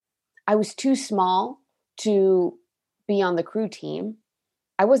I was too small to be on the crew team.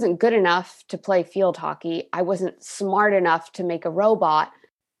 I wasn't good enough to play field hockey. I wasn't smart enough to make a robot.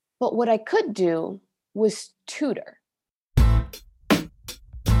 But what I could do was tutor.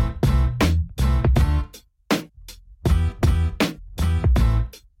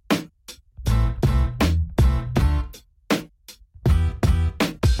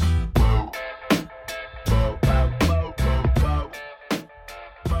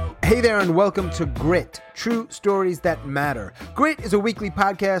 Hey there and welcome to Grit, True Stories That Matter. Grit is a weekly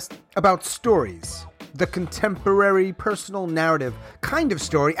podcast about stories, the contemporary personal narrative kind of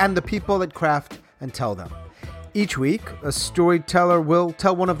story, and the people that craft and tell them. Each week, a storyteller will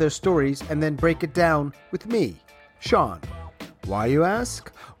tell one of their stories and then break it down with me, Sean. Why, you ask?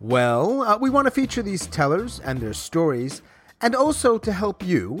 Well, we want to feature these tellers and their stories, and also to help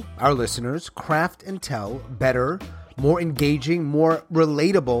you, our listeners, craft and tell better, more engaging, more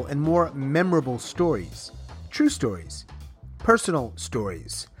relatable, and more memorable stories. True stories. Personal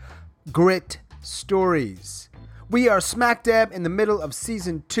stories. Grit stories. We are smack dab in the middle of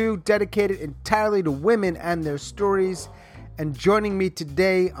season 2, dedicated entirely to women and their stories. And joining me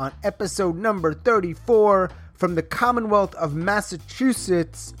today on episode number 34 from the Commonwealth of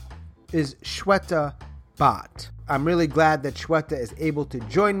Massachusetts is Shweta Bhatt. I'm really glad that Shweta is able to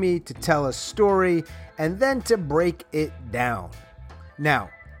join me to tell a story and then to break it down. Now,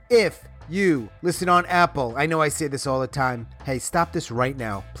 if you listen on Apple, I know I say this all the time. Hey, stop this right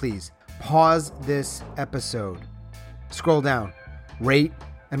now, please. Pause this episode. Scroll down, rate,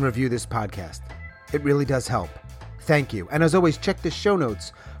 and review this podcast. It really does help. Thank you. And as always, check the show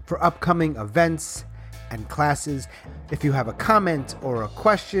notes for upcoming events and classes. If you have a comment or a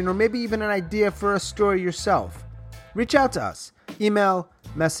question, or maybe even an idea for a story yourself, reach out to us. Email,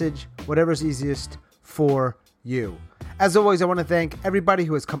 message, whatever's easiest for you. As always, I want to thank everybody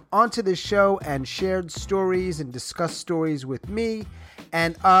who has come onto this show and shared stories and discussed stories with me,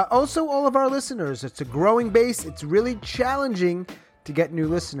 and also all of our listeners. It's a growing base. It's really challenging to get new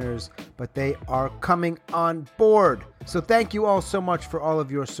listeners, but they are coming on board. So thank you all so much for all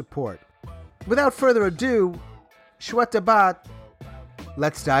of your support. Without further ado, Shweta Bhatt,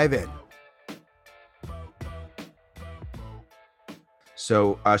 let's dive in.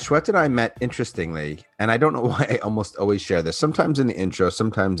 So Shweta and I met interestingly, and I don't know why I almost always share this. Sometimes in the intro,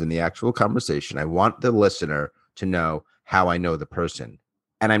 sometimes in the actual conversation, I want the listener to know how I know the person.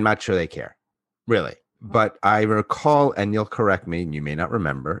 And I'm not sure they care, really. But I recall, and you'll correct me, and you may not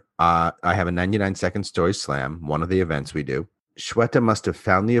remember, I have a 99-second story slam, one of the events we do. Shweta must have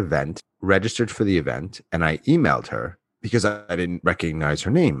found the event, registered for the event, and I emailed her because I didn't recognize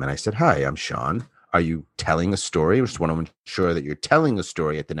her name. And I said, hi, I'm Sean. Are you telling a story? I just want to ensure that you're telling a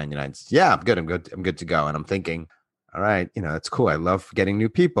story at the 99. Yeah, I'm good to go. And I'm thinking, all right, that's cool. I love getting new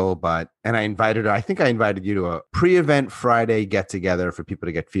people, and I invited her. I think I invited you to a pre-event Friday get together for people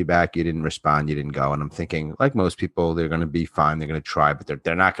to get feedback. You didn't respond. You didn't go. And I'm thinking, like most people, they're going to be fine. They're going to try, but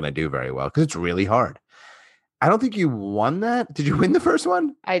they're not going to do very well because it's really hard. I don't think you won that. Did you win the first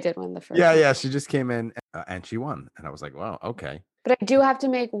one? I did win the first one. Yeah. She just came in and she won. And I was like, wow, okay. But I do have to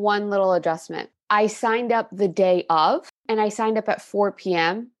make one little adjustment. I signed up the day of, and I signed up at 4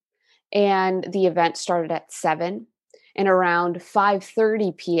 p.m. and the event started at 7. And around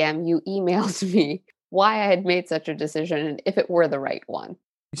 5:30 p.m., you emailed me why I had made such a decision and if it were the right one.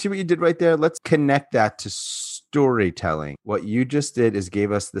 You see what you did right there? Let's connect that to storytelling. What you just did is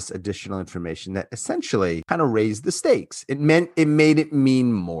gave us this additional information that essentially kind of raised the stakes. It made it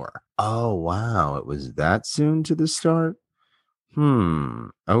mean more. Oh, wow. It was that soon to the start?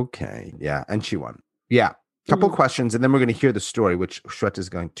 Okay. Yeah. And she won. Yeah. Couple questions, and then we're going to hear the story, which Shweta is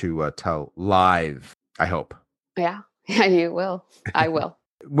going to tell live, I hope. Yeah, you will. I will.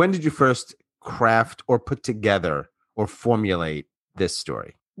 When did you first craft or put together or formulate this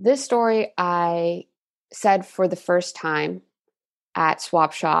story? This story I said for the first time at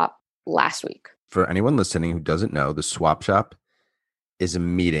Swap Shop last week. For anyone listening who doesn't know, the Swap Shop is a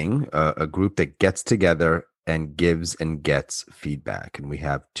meeting, a group that gets together and gives and gets feedback. And we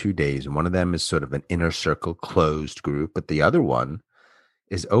have 2 days. And one of them is sort of an inner circle closed group, but the other one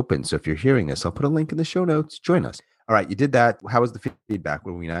is open. So if you're hearing this, I'll put a link in the show notes. Join us. All right. You did that. How was the feedback?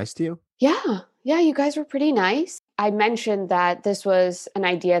 Were we nice to you? Yeah. You guys were pretty nice. I mentioned that this was an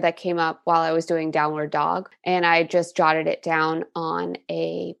idea that came up while I was doing Downward Dog, and I just jotted it down on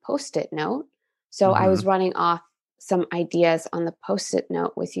a Post-it note. So I was running off some ideas on the Post-it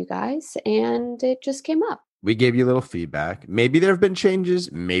note with you guys, and it just came up. We gave you a little feedback. Maybe there have been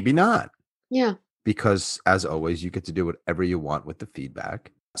changes, maybe not. Yeah. Because as always, you get to do whatever you want with the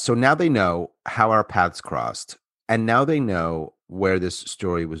feedback. So now they know how our paths crossed. And now they know where this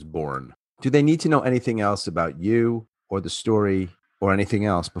story was born? Do they need to know anything else about you or the story or anything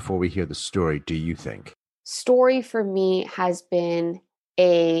else before we hear the story, do you think? Story for me has been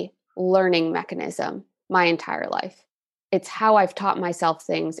a learning mechanism my entire life. It's how I've taught myself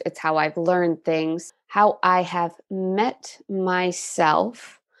things. It's how I've learned things, how I have met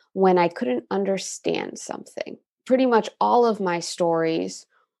myself when I couldn't understand something. Pretty much all of my stories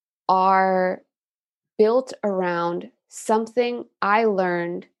are built around something I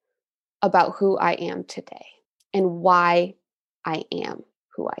learned about who I am today and why I am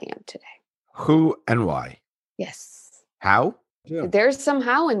who I am today. Who and why? Yes. How? Yeah. There's some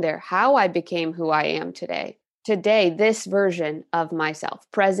how in there, how I became who I am today. Today, this version of myself,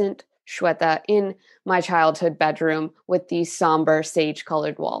 present Shweta in my childhood bedroom with these somber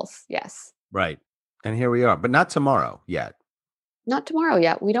sage-colored walls. Yes. Right. And here we are, but not tomorrow yet. Not tomorrow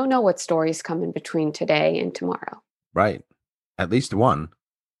yet. We don't know what stories come in between today and tomorrow. Right. At least one.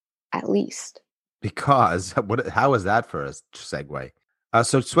 At least. Because, how is that for a segue?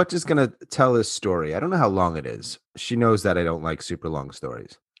 So Shweta's going to tell this story. I don't know how long it is. She knows that I don't like super long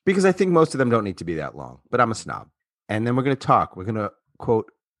stories because I think most of them don't need to be that long, but I'm a snob. And then we're going to talk. We're going to,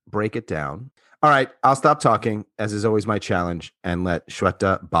 quote, break it down. All right, I'll stop talking, as is always my challenge, and let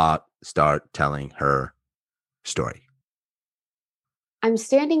Shweta Bhatt start telling her story. I'm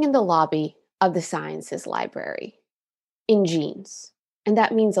standing in the lobby of the Sciences Library in jeans. And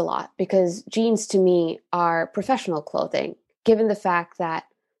that means a lot because jeans to me are professional clothing, given the fact that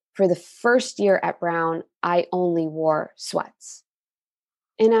for the first year at Brown, I only wore sweats.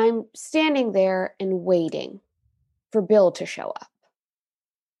 And I'm standing there and waiting for Bill to show up.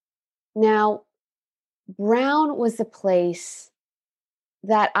 Now, Brown was the place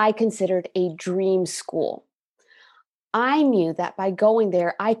that I considered a dream school. I knew that by going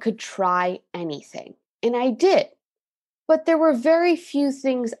there, I could try anything. And I did. But there were very few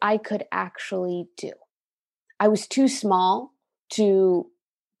things I could actually do. I was too small to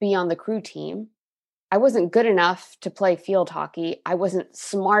be on the crew team. I wasn't good enough to play field hockey. I wasn't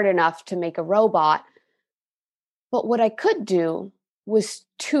smart enough to make a robot. But what I could do was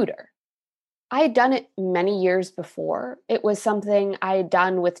tutor. I had done it many years before. It was something I had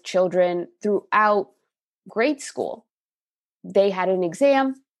done with children throughout grade school. They had an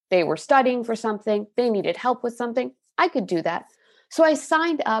exam. They were studying for something. They needed help with something. I could do that. So I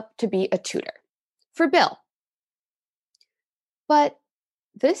signed up to be a tutor for Bill. But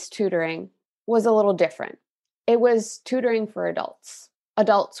this tutoring was a little different. It was tutoring for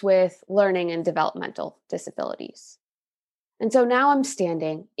adults with learning and developmental disabilities. And so now I'm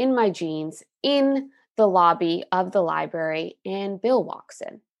standing in my jeans in the lobby of the library, and Bill walks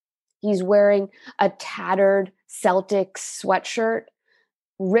in. He's wearing a tattered Celtics sweatshirt,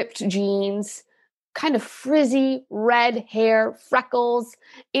 ripped jeans, kind of frizzy red hair, freckles,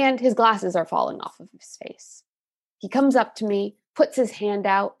 and his glasses are falling off of his face. He comes up to me, puts his hand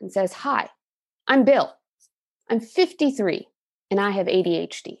out, and says, "Hi, I'm Bill. I'm 53, and I have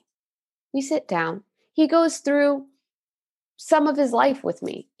ADHD." We sit down. He goes through some of his life with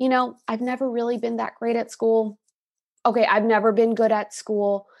me. You know, I've never really been that great at school. Okay, I've never been good at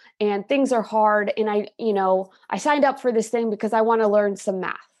school, and things are hard, and I signed up for this thing because I want to learn some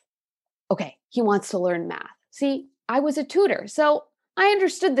math. Okay, he wants to learn math. See, I was a tutor, so I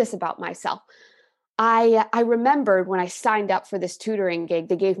understood this about myself. I remembered when I signed up for this tutoring gig,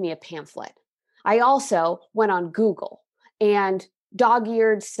 they gave me a pamphlet. I also went on Google and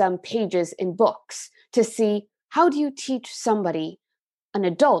dog-eared some pages in books to see how do you teach somebody, an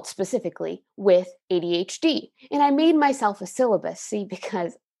adult specifically, with ADHD. And I made myself a syllabus, see,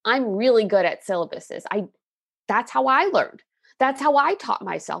 because I'm really good at syllabuses. That's how I learned. That's how I taught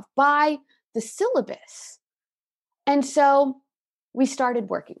myself, by the syllabus. And so we started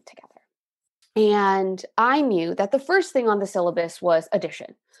working together. And I knew that the first thing on the syllabus was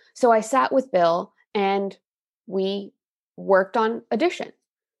addition. So I sat with Bill and we worked on addition.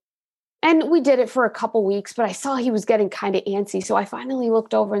 And we did it for a couple weeks, but I saw he was getting kind of antsy. So I finally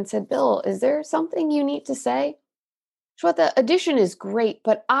looked over and said, "Bill, is there something you need to say?" Shweta, addition is great,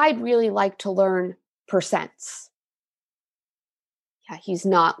 but I'd really like to learn percents. Yeah, he's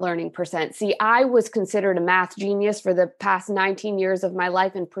not learning percent. See, I was considered a math genius for the past 19 years of my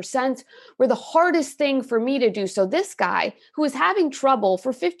life, and percents were the hardest thing for me to do. So this guy who was having trouble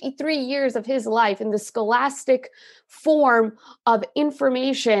for 53 years of his life in the scholastic form of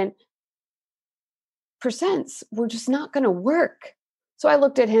information, percents were just not going to work. So I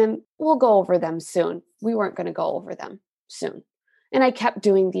looked at him, we'll go over them soon. We weren't going to go over them soon. And I kept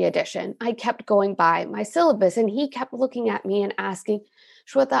doing the addition. I kept going by my syllabus, and he kept looking at me and asking,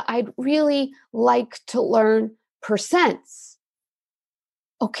 "Shweta, I'd really like to learn percents."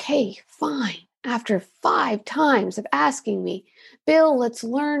 Okay, fine. After 5 times of asking me, Bill, let's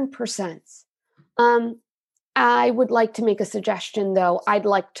learn percents. I would like to make a suggestion, though. I'd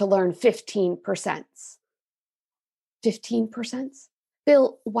like to learn 15%. 15%?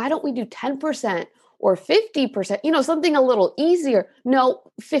 Bill, why don't we do 10% or 50%? Something a little easier. No,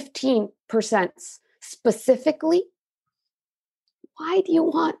 15% specifically. Why do you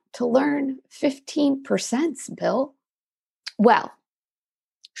want to learn 15%, Bill? Well,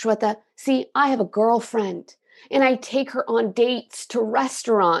 Shweta, see, I have a girlfriend and I take her on dates to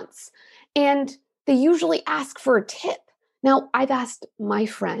restaurants and they usually ask for a tip. Now, I've asked my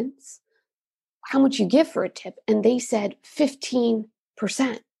friends how much you give for a tip and they said 15%.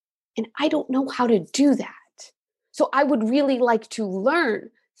 And I don't know how to do that. So I would really like to learn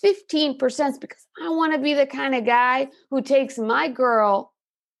 15% because I want to be the kind of guy who takes my girl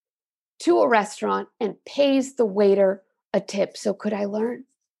to a restaurant and pays the waiter a tip. So could I learn?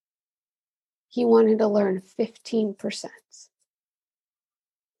 He wanted to learn 15%.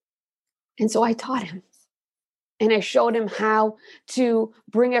 And so I taught him. And I showed him how to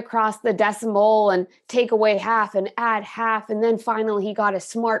bring across the decimal and take away half and add half. And then finally he got a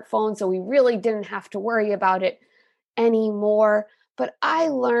smartphone, so he really didn't have to worry about it anymore. But I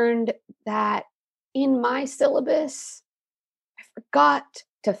learned that in my syllabus, I forgot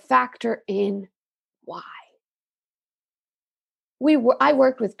to factor in why. I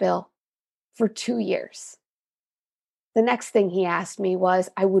worked with Bill for 2 years. The next thing he asked me was,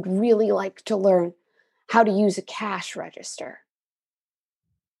 I would really like to learn how to use a cash register.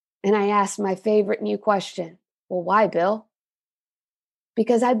 And I asked my favorite new question. Well, why, Bill?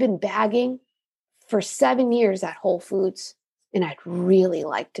 Because I've been bagging for 7 years at Whole Foods, and I'd really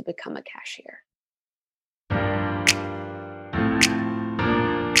like to become a cashier.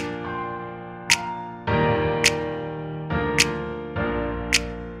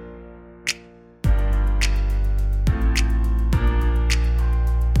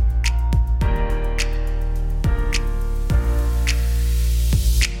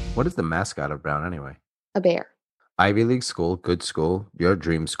 What is the mascot of Brown anyway? A bear. Ivy League school, good school, your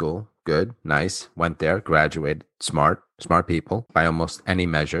dream school, good, nice, went there, graduated, smart people by almost any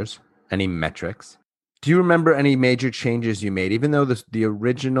measures, any metrics. Do you remember any major changes you made? Even though the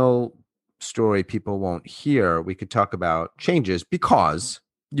original story people won't hear, we could talk about changes because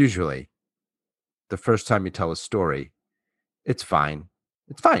usually the first time you tell a story, it's fine.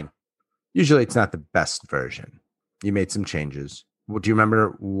 It's fine. Usually it's not the best version. You made some changes. Do you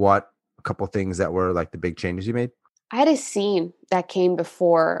remember a couple things that were like the big changes you made? I had a scene that came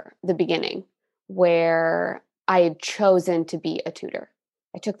before the beginning where I had chosen to be a tutor.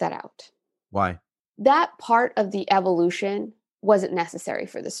 I took that out. Why? That part of the evolution wasn't necessary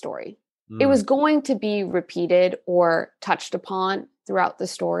for the story. It was going to be repeated or touched upon throughout the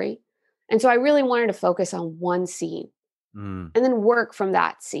story. And so I really wanted to focus on one scene and then work from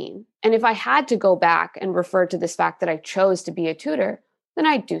that scene. And if I had to go back and refer to this fact that I chose to be a tutor, then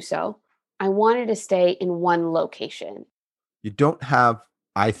I'd do so. I wanted to stay in one location.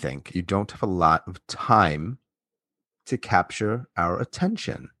 I think you don't have a lot of time to capture our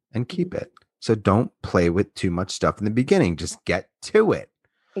attention and keep it. So don't play with too much stuff in the beginning. Just get to it.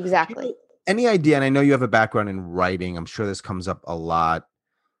 Exactly. Any idea? And I know you have a background in writing. I'm sure this comes up a lot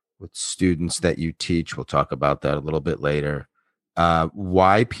with students that you teach. We'll talk about that a little bit later.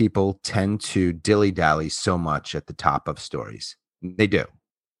 Why people tend to dilly-dally so much at the top of stories. They do.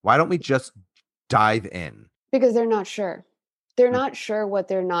 Why don't we just dive in? Because they're not sure. They're not sure what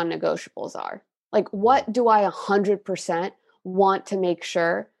their non-negotiables are. Like, what do I 100% want to make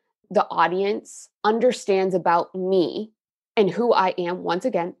sure the audience understands about me and who I am, once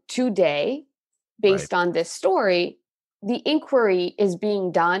again, today, based on this story? The inquiry is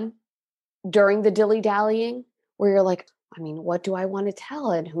being done during the dilly-dallying, where you're like, I mean, what do I want to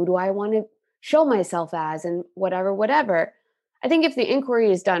tell and who do I want to show myself as and whatever. I think if the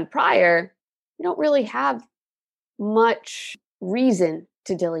inquiry is done prior, you don't really have much reason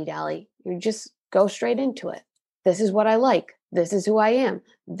to dilly-dally. You just go straight into it. This is what I like. This is who I am.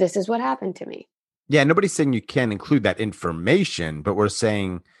 This is what happened to me. Yeah, nobody's saying you can't include that information, but we're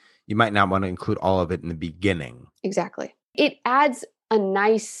saying you might not want to include all of it in the beginning. Exactly. It adds a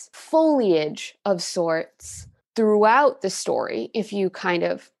nice foliage of sorts throughout the story if you kind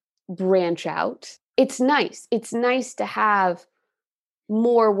of branch out. It's nice. It's nice to have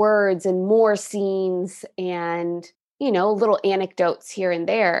more words and more scenes and, little anecdotes here and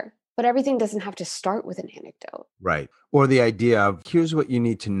there. But everything doesn't have to start with an anecdote. Right. Or the idea of, here's what you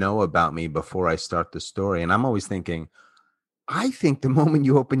need to know about me before I start the story. And I'm always thinking, I think the moment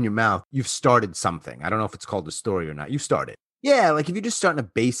you open your mouth, you've started something. I don't know if it's called a story or not. You started. Yeah, like if you just start in a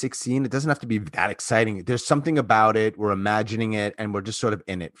basic scene, it doesn't have to be that exciting. There's something about it. We're imagining it and we're just sort of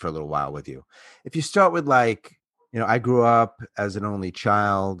in it for a little while with you. If you start with like, I grew up as an only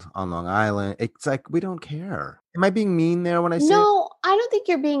child on Long Island, it's like we don't care. Am I being mean there when I say it? No, I don't think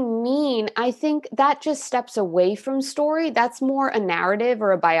you're being mean. I think that just steps away from story. That's more a narrative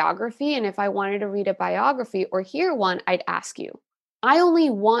or a biography. And if I wanted to read a biography or hear one, I'd ask you. I only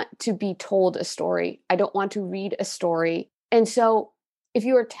want to be told a story. I don't want to read a story. And so if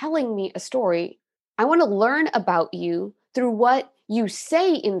you are telling me a story, I want to learn about you through what you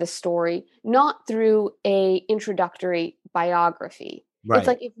say in the story, not through a introductory biography. It's Right.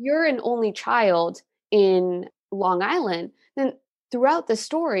 like if you're an only child in Long Island, then throughout the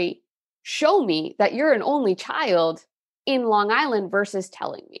story, show me that you're an only child in Long Island versus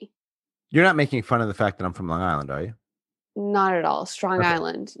telling me. You're not making fun of the fact that I'm from Long Island, are you? Not at all. Strong Okay.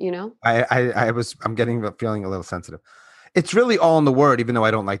 Island, you know? I'm feeling a little sensitive. It's really all in the word, even though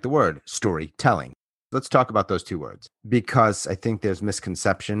I don't like the word storytelling. Let's talk about those two words because I think there's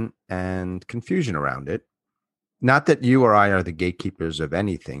misconception and confusion around it. Not that you or I are the gatekeepers of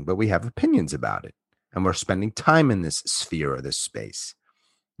anything, but we have opinions about it. And we're spending time in this sphere or this space.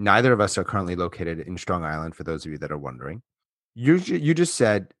 Neither of us are currently located in Strong Island, for those of you that are wondering. You just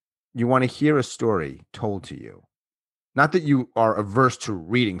said you want to hear a story told to you. Not that you are averse to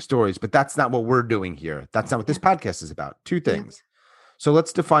reading stories, but that's not what we're doing here. That's not what this Yeah. podcast is about. Two Yeah. things. So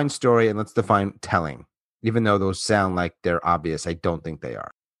let's define story and let's define telling. Even though those sound like they're obvious, I don't think they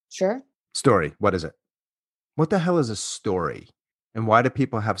are. Sure. Story, what is it? What the hell is a story? And why do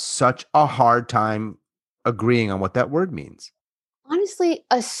people have such a hard time agreeing on what that word means? Honestly,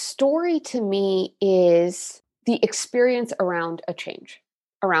 a story to me is the experience around a change,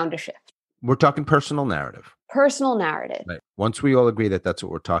 around a shift, We're talking personal narrative. personal narrative. Right. Once we all agree that that's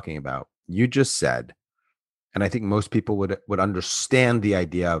what we're talking about, you just said, and I think most people would understand the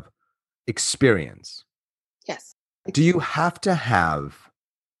idea of experience. Yes. Do you have to have,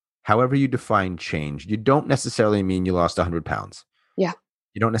 however you define change, you don't necessarily mean you lost 100 pounds. Yeah.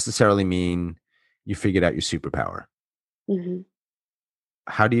 You don't necessarily mean you figured out your superpower. Hmm.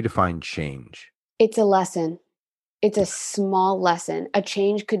 How do you define change? It's a lesson. It's a small lesson. A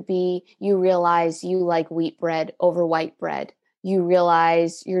change could be you realize you like wheat bread over white bread. You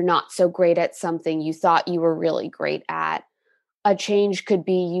realize you're not so great at something you thought you were really great at. A change could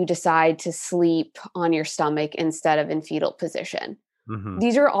be you decide to sleep on your stomach instead of in fetal position. Mm-hmm.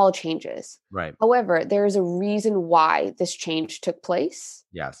 These are all changes. Right. However, there is a reason why this change took place.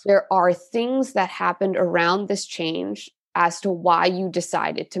 Yes. There are things that happened around this change as to why you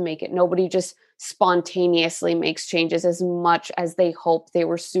decided to make it. Nobody just spontaneously makes changes as much as they hope they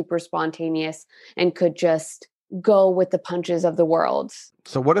were super spontaneous and could just go with the punches of the world.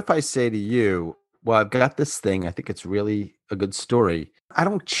 So what if I say to you, well, I've got this thing. I think it's really a good story. I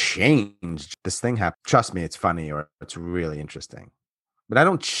don't change. This thing happened. Trust me, it's funny or it's really interesting. But I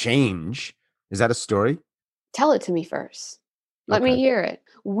don't change. Is that a story? Tell it to me first. Let me Okay. hear it.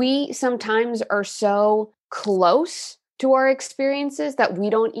 We sometimes are so close to our experiences that we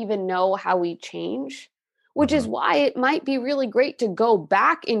don't even know how we change, which is why it might be really great to go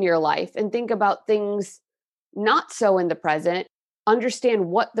back in your life and think about things not so in the present, understand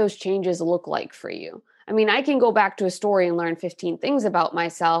what those changes look like for you. I mean, I can go back to a story and learn 15 things about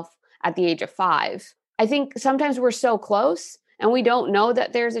myself at the age of 5. I think sometimes we're so close and we don't know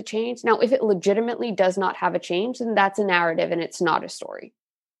that there's a change. Now, if it legitimately does not have a change, then that's a narrative and it's not a story.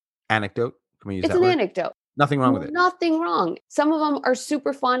 Anecdote. Can we use It's that an word? anecdote. Nothing wrong with it. Nothing wrong. Some of them are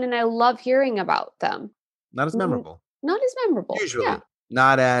super fun and I love hearing about them. Not as memorable. Not as memorable. Usually. Yeah.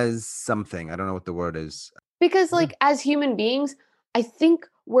 Not as something. I don't know what the word is. Because like as human beings, I think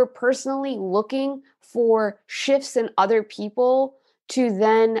we're personally looking for shifts in other people to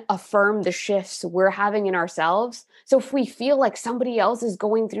then affirm the shifts we're having in ourselves. So if we feel like somebody else is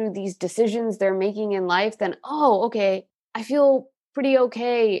going through these decisions they're making in life, then, oh, okay, I feel pretty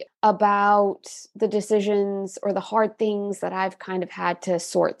okay about the decisions or the hard things that I've kind of had to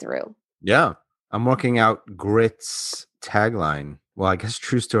sort through. Yeah. I'm working out Grit's tagline. Well, I guess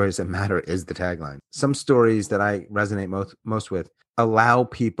true stories that matter is the tagline. Some stories that I resonate most with allow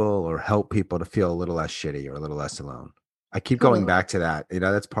people or help people to feel a little less shitty or a little less alone. I keep going back to that.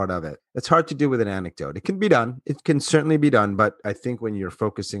 That's part of it. It's hard to do with an anecdote. It can be done. It can certainly be done. But I think when you're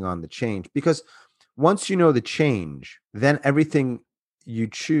focusing on the change, because once you know the change, then everything you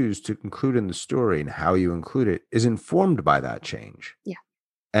choose to include in the story and how you include it is informed by that change. Yeah.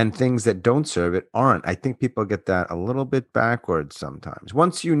 And things that don't serve it aren't. I think people get that a little bit backwards sometimes.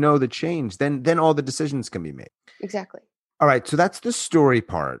 Once you know the change, then all the decisions can be made. Exactly. All right. So that's the story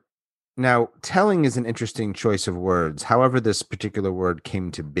part. Now, telling is an interesting choice of words. However, this particular word came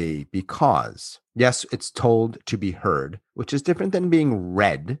to be because, yes, it's told to be heard, which is different than being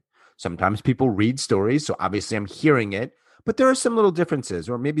read. Sometimes people read stories, so obviously I'm hearing it, but there are some little differences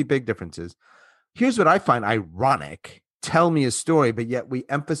or maybe big differences. Here's what I find ironic. Tell me a story, but yet we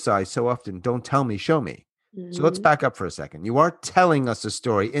emphasize so often, don't tell me, show me. So let's Mhm. back up for a second. You are telling us a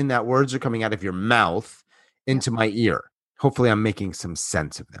story in that words are coming out of your mouth Yeah. into my ear. Hopefully, I'm making some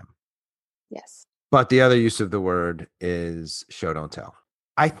sense of them. Yes. But the other use of the word is show don't tell.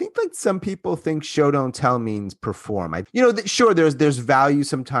 I think like some people think show don't tell means perform. Sure, there's value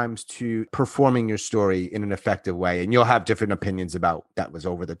sometimes to performing your story in an effective way, and you'll have different opinions about that was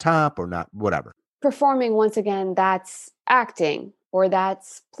over the top or not, whatever. Performing, once again, that's acting, or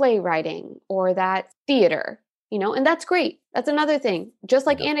that's playwriting, or that's theater, and that's great. That's another thing. Just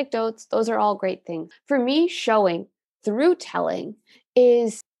like Yeah. anecdotes, those are all great things. For me, showing through telling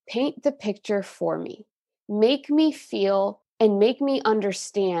is paint the picture for me. Make me feel and make me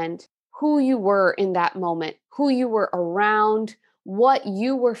understand who you were in that moment, who you were around, what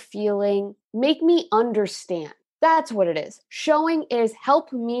you were feeling. Make me understand. That's what it is. Showing is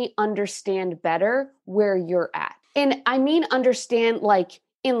help me understand better where you're at. And I mean understand like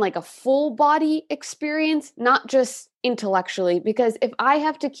in like a full body experience, not just intellectually, because if I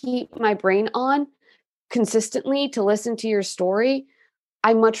have to keep my brain on consistently to listen to your story,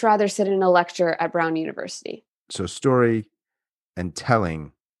 I much rather sit in a lecture at Brown University. So story and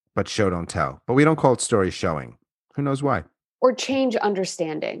telling, but show don't tell. But we don't call it story showing. Who knows why? Or change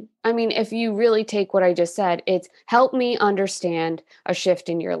understanding. I mean, if you really take what I just said, it's help me understand a shift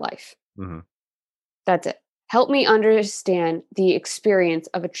in your life. Mm-hmm. That's it. Help me understand the experience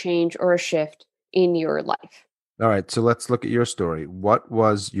of a change or a shift in your life. All right. So let's look at your story. What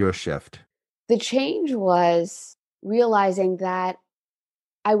was your shift? The change was realizing that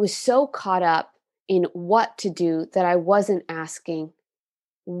I was so caught up in what to do that I wasn't asking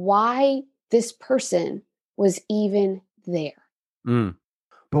why this person was even there. Mm.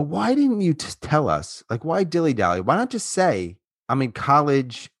 But why didn't you tell us? Like, why dilly dally? Why not just say, I'm in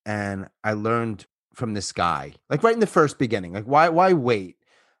college and I learned from this guy? Like right in the first beginning. Like, why wait?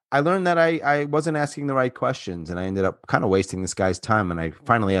 I learned that I wasn't asking the right questions and I ended up kind of wasting this guy's time. And I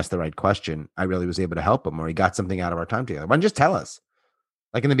finally asked the right question. I really was able to help him or he got something out of our time together. Why don't you just tell us?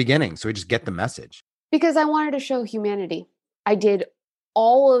 Like in the beginning, so we just get the message. Because I wanted to show humanity. I did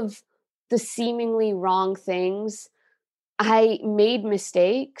all of the seemingly wrong things. I made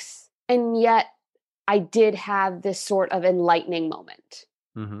mistakes, and yet I did have this sort of enlightening moment.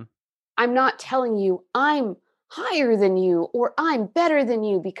 Mm-hmm. I'm not telling you I'm higher than you or I'm better than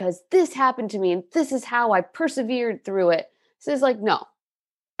you because this happened to me and this is how I persevered through it. So it's like, no,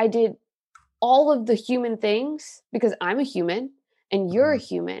 I did all of the human things because I'm a human and you're a Mm-hmm.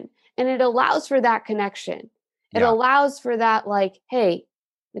 human. And it allows for that connection. It Yeah. allows for that, like, hey,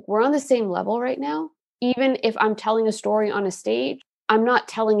 like we're on the same level right now. Even if I'm telling a story on a stage, I'm not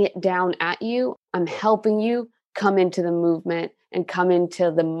telling it down at you. I'm helping you come into the movement and come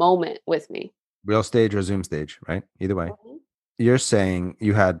into the moment with me. Real stage or Zoom stage, right? Either way. Mhm. You're saying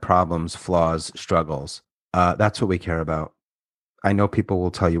you had problems, flaws, struggles. That's what we care about. I know people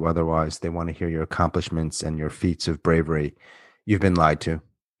will tell you otherwise. They want to hear your accomplishments and your feats of bravery. You've been lied to.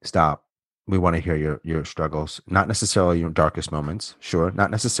 Stop. We want to hear your struggles, not necessarily your darkest moments. Sure,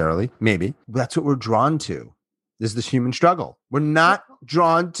 not necessarily. Maybe. But that's what we're drawn to. This is the human struggle. We're not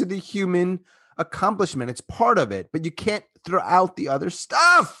drawn to the human accomplishment. It's part of it, but you can't throw out the other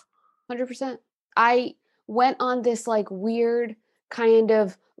stuff. 100%. I went on this like weird kind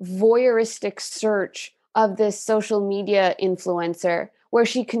of voyeuristic search of this social media influencer where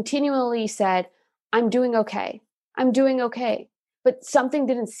she continually said, I'm doing okay. I'm doing okay. But something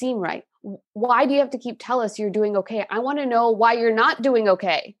didn't seem right. Why do you have to keep tell us you're doing okay? I want to know why you're not doing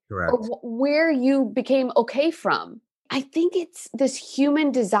okay or Correct. where you became okay from. I think it's this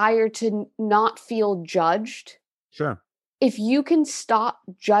human desire to not feel judged. Sure. If you can stop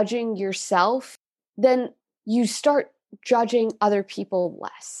judging yourself, then you start judging other people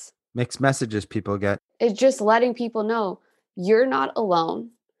less. Mixed messages people get. It's just letting people know you're not alone.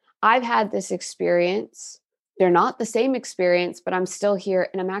 I've had this experience. They're not the same experience, but I'm still here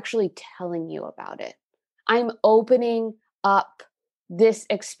and I'm actually telling you about it. I'm opening up this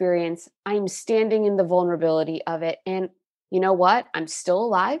experience. I'm standing in the vulnerability of it. And you know what? I'm still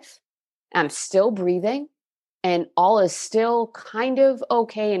alive. I'm still breathing. And all is still kind of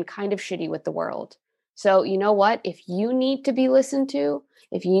okay and kind of shitty with the world. So, you know what? If you need to be listened to,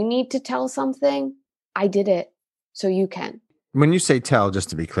 if you need to tell something, I did it. So you can. When you say tell, just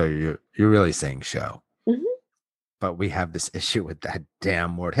to be clear, you're really saying show. Mhm. but we have this issue with that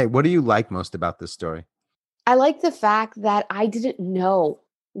damn word. Hey, what do you like most about this story? I like the fact that I didn't know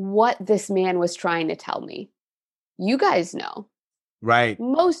what this man was trying to tell me. You guys know. Right.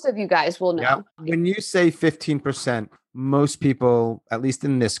 Most of you guys will know. Yep. When you say 15%, most people, at least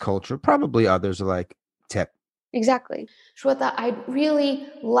in this culture, probably others, are like, tip. Exactly. Shweta, I'd really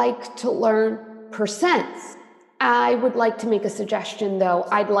like to learn percents. I would like to make a suggestion, though.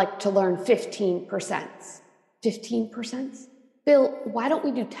 I'd like to learn 15%. 15%? Bill, why don't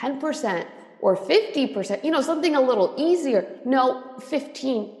we do 10% or 50%? You know, something a little easier. No,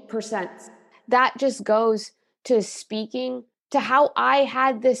 15%. That just goes to speaking to how I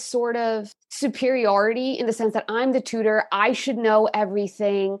had this sort of superiority in the sense that I'm the tutor. I should know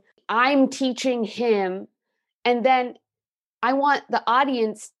everything. I'm teaching him. And then I want the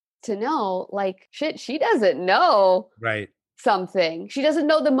audience to know, like, shit, she doesn't know Right. something. She doesn't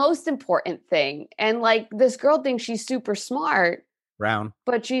know the most important thing. And like, this girl thinks she's super smart. Brown.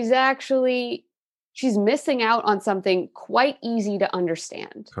 But she's missing out on something quite easy to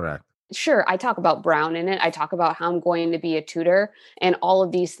understand. Correct. Sure, I talk about Brown in it. I talk about how I'm going to be a tutor and all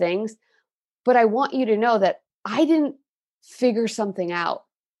of these things. But I want you to know that I didn't figure something out.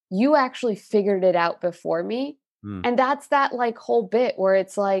 You actually figured it out before me. And that's that like whole bit where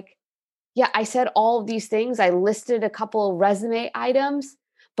it's like, yeah, I said all of these things. I listed a couple of resume items,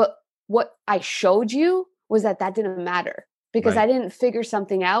 but what I showed you was that didn't matter because I didn't figure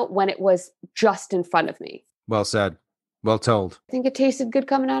something out when it was just in front of me. Well said. Well told. I think it tasted good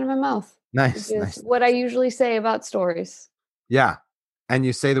coming out of my mouth. Nice. What I usually say about stories. Yeah. And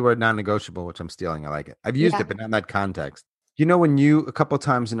you say the word non-negotiable, which I'm stealing. I like it. I've used it, but not in that context. You know, a couple of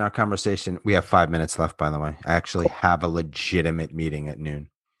times in our conversation, we have 5 minutes left, by the way. I actually have a legitimate meeting at noon.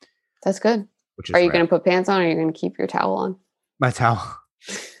 That's good. Are you going to put pants on or are you going to keep your towel on? My towel.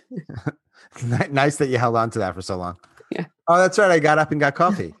 Nice that you held on to that for so long. Yeah. Oh, that's right. I got up and got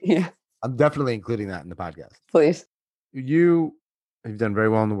coffee. Yeah. I'm definitely including that in the podcast. Please. You've done very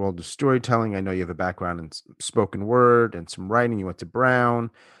well in the world of storytelling. I know you have a background in spoken word and some writing. You went to Brown.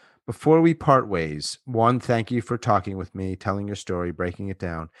 Before we part ways, one, thank you for talking with me, telling your story, breaking it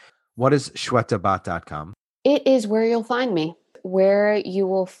down. What is shwetabhat.com? It is where you'll find me, where you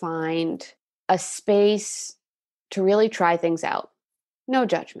will find a space to really try things out. No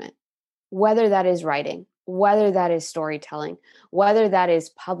judgment. Whether that is writing, whether that is storytelling, whether that is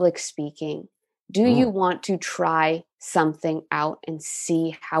public speaking. Do you want to try something out and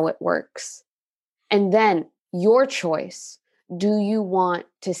see how it works? And then your choice. Do you want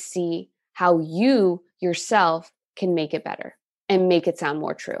to see how you yourself can make it better and make it sound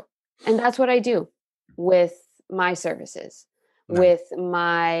more true? And that's what I do with my services, with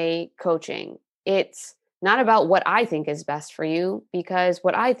my coaching. It's not about what I think is best for you because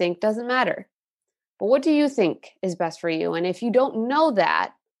what I think doesn't matter. But what do you think is best for you? And if you don't know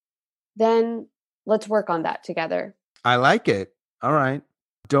that, then let's work on that together. I like it. All right.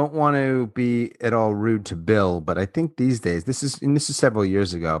 Don't want to be at all rude to Bill, but I think these days, this is several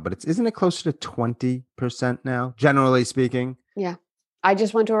years ago, but isn't it closer to 20% now, generally speaking? Yeah. I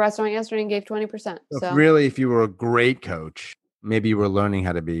just went to a restaurant yesterday and gave 20%. So really, if you were a great coach, maybe you were learning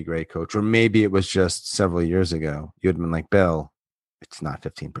how to be a great coach, or maybe it was just several years ago. You'd been like, Bill, it's not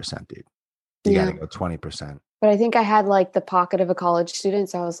 15%, dude. You got to go 20%. But I think I had like the pocket of a college student.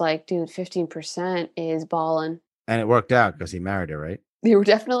 So I was like, dude, 15% is balling. And it worked out because he married her, right? They were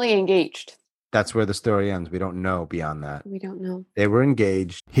definitely engaged. That's where the story ends. We don't know beyond that. We don't know. They were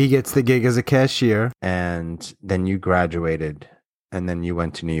engaged. He gets the gig as a cashier, and then you graduated, and then you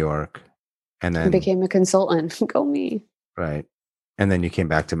went to New York, and then became a consultant. Go me. Right. And then you came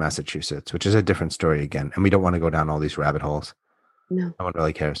back to Massachusetts, which is a different story again. And we don't want to go down all these rabbit holes. No. No one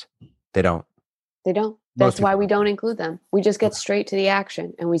really cares. They don't. They don't. That's why we don't include them. We just get straight to the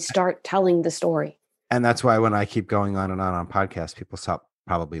action and we start telling the story. And that's why when I keep going on and on podcasts, people stop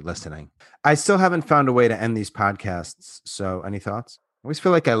probably listening. I still haven't found a way to end these podcasts. So any thoughts? I always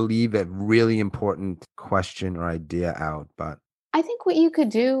feel like I leave a really important question or idea out, but I think what you could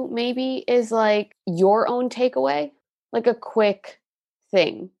do maybe is like your own takeaway, like a quick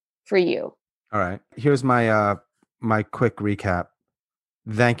thing for you. All right. Here's my my quick recap.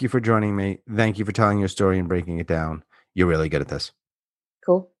 Thank you for joining me. Thank you for telling your story and breaking it down. You're really good at this.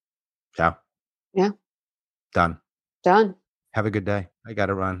 Cool. Ciao. Yeah. Done. Done. Have a good day. I got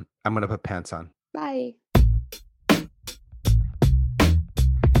to run. I'm going to put pants on. Bye.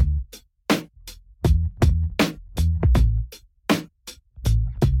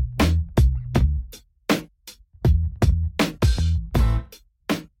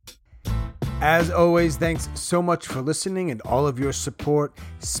 As always, thanks so much for listening and all of your support.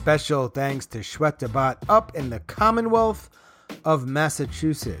 Special thanks to Shweta up in the Commonwealth of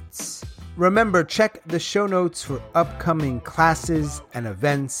Massachusetts. Remember, check the show notes for upcoming classes and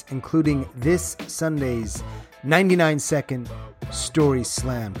events, including this Sunday's 99-second Story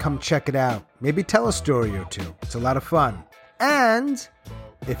Slam. Come check it out. Maybe tell a story or two. It's a lot of fun. And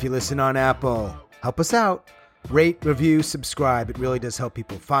if you listen on Apple, help us out. Rate, review, subscribe. It really does help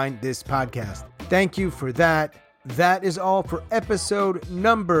people find this podcast. Thank you for that. That is all for episode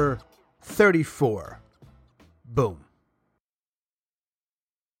number 34. Boom.